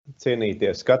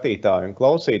cienītie skatītāji un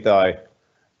klausītāji.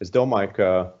 Es domāju, ka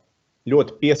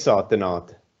ļoti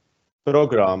piesātināta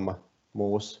programma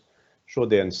mūsu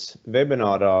šodienas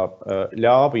webinārā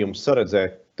ļāva jums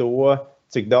saredzēt to,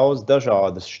 cik daudz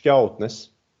dažādas šķautnes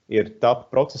ir TAP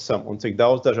procesam un cik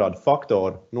daudz dažādu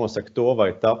faktoru nosaka to,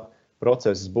 vai TAP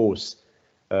process būs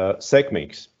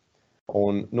sekmīgs.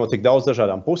 Un no cik daudz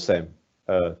dažādām pusēm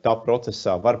TAP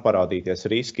procesā var parādīties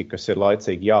riski, kas ir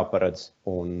laicīgi jāparedz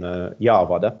un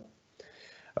jāvada.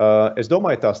 Es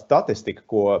domāju, tā statistika,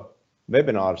 ko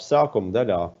webināra sākuma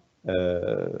daļā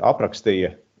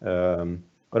aprakstīja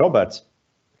Roberts,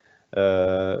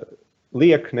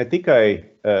 liek ne tikai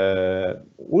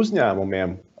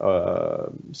uzņēmumiem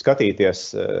skatīties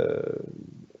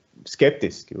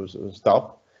skeptiski uz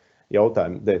TAP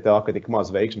jautājumu, dēļ tā, ka tik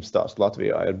maz veiksmes stāstu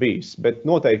Latvijā ir bijis, bet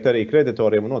noteikti arī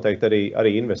kreditoriem un noteikti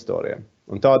arī investoriem.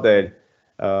 Un tādēļ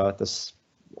tas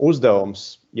uzdevums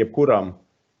jebkuram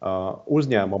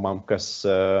uzņēmumam, kas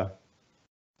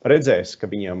redzēs,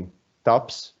 ka viņam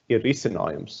TAPs ir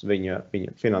risinājums viņa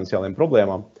finansiālajām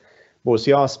problēmām, būs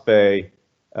jāspēj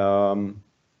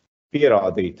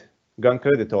pierādīt gan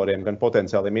kreditoriem, gan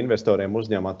potenciāliem investoriem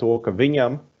uzņēmumā to, ka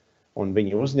viņam un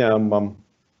viņa uzņēmumam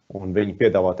un viņa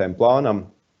piedāvātajam plānam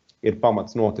ir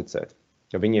pamats noticēt,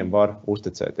 ka viņiem var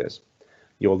uzticēties.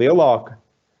 Jo lielāka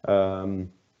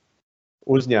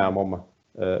uzņēmuma,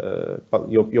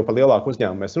 jo par lielāku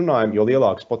uzņēmumu mēs runājam, jo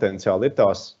lielāks potenciāli ir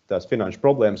tās finanšu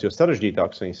problēmas, jo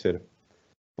sarežģītāks viņas ir.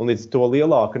 Un līdz to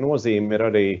lielāka nozīme ir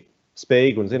arī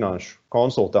spējīgu un zināšu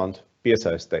konsultantu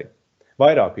piesaistēji.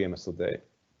 Vairāku iemeslu dēļ.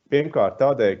 Pirmkārt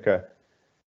tādēļ, ka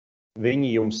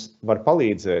viņi jums var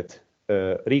palīdzēt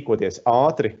rīkoties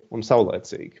ātri un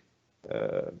saulēcīgi.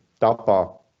 TAPā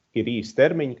ir īsti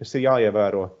termiņi, kas ir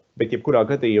jāievēro, bet jebkurā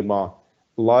gadījumā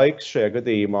laiks šajā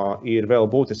gadījumā ir vēl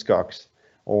būtiskāks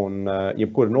un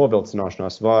jebkura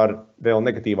novilcināšanās var vēl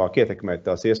negatīvāk ietekmēt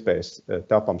tās iespējas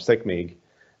TAPam sekmīgi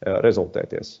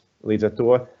rezultēties. Līdz ar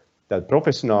to tāda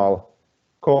profesionāla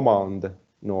komanda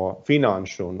no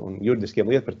finanšu un juridiskiem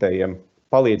lietpratējiem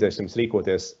palīdzēs jums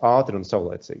rīkoties ātri un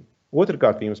saulēcīgi.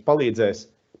 Otrkārt, jums palīdzēs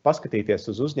paskatīties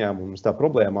uz uzņēmumu, uz tā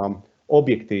problēmām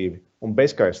objektīvi un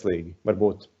bezkaislīgi,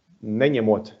 varbūt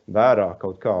neņemot vērā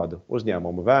kaut kādu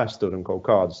uzņēmumu vēsturi un kaut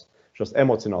kādus šos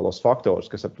emocionālos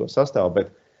faktorus, kas ap to sastāv, bet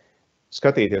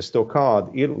skatīties to,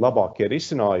 kādi ir labākie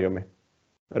risinājumi,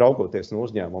 raugoties no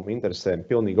uzņēmuma interesēm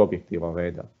pilnīgi objektīvā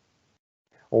veidā.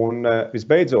 Un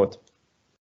visbeidzot,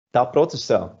 tā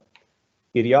procesā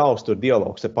ir jāuztur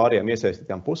dialogs ar pārējām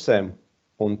iesaistītām pusēm,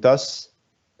 un tas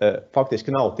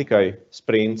faktiski nav tikai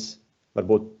sprints.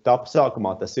 Varbūt TAP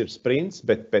sākumā tas ir sprints,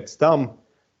 bet pēc tam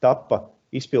TAPa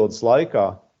izpildes laikā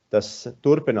tas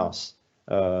turpinās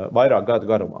vairāk gadu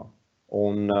garumā.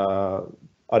 Un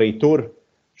arī tur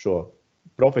šo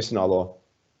profesionālo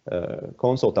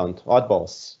konsultantu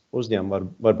atbalsts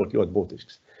uzņēmumu var būt ļoti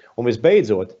būtisks. Un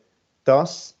visbeidzot,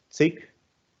 tas, cik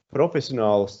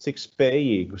profesionālus, cik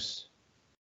spējīgus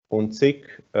un cik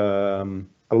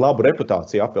labu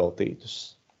reputāciju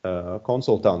apveltītus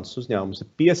konsultantus uzņēmums ir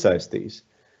piesaistījis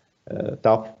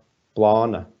TAP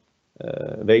plāna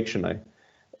veikšanai.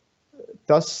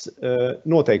 Tas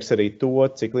noteiks arī to,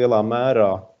 cik lielā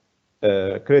mērā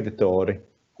kreditori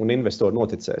un investori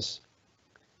noticēs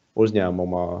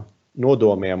uzņēmumā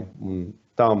nodomiem un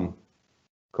tam,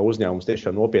 ka uzņēmums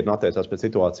tiešām nopietni attiecās pret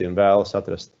situāciju un vēlas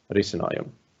atrast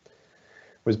risinājumu.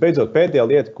 Visbeidzot, pēdējā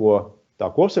lieta, ko tā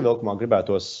kopsavilkumā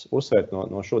gribētos uzsvērt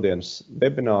no šodienas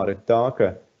webināra, ir tā,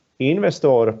 ka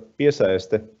investora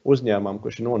piesaiste uzņēmumam,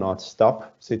 kurš ir nonācis TAP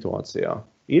situācijā,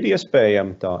 ir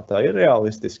iespējama, tā ir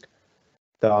realistiska,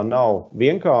 tā nav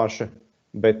vienkārša,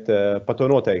 bet par to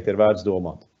noteikti ir vērts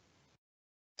domāt.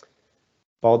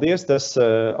 Paldies, tas,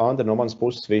 Andri, no manas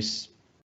puses viss.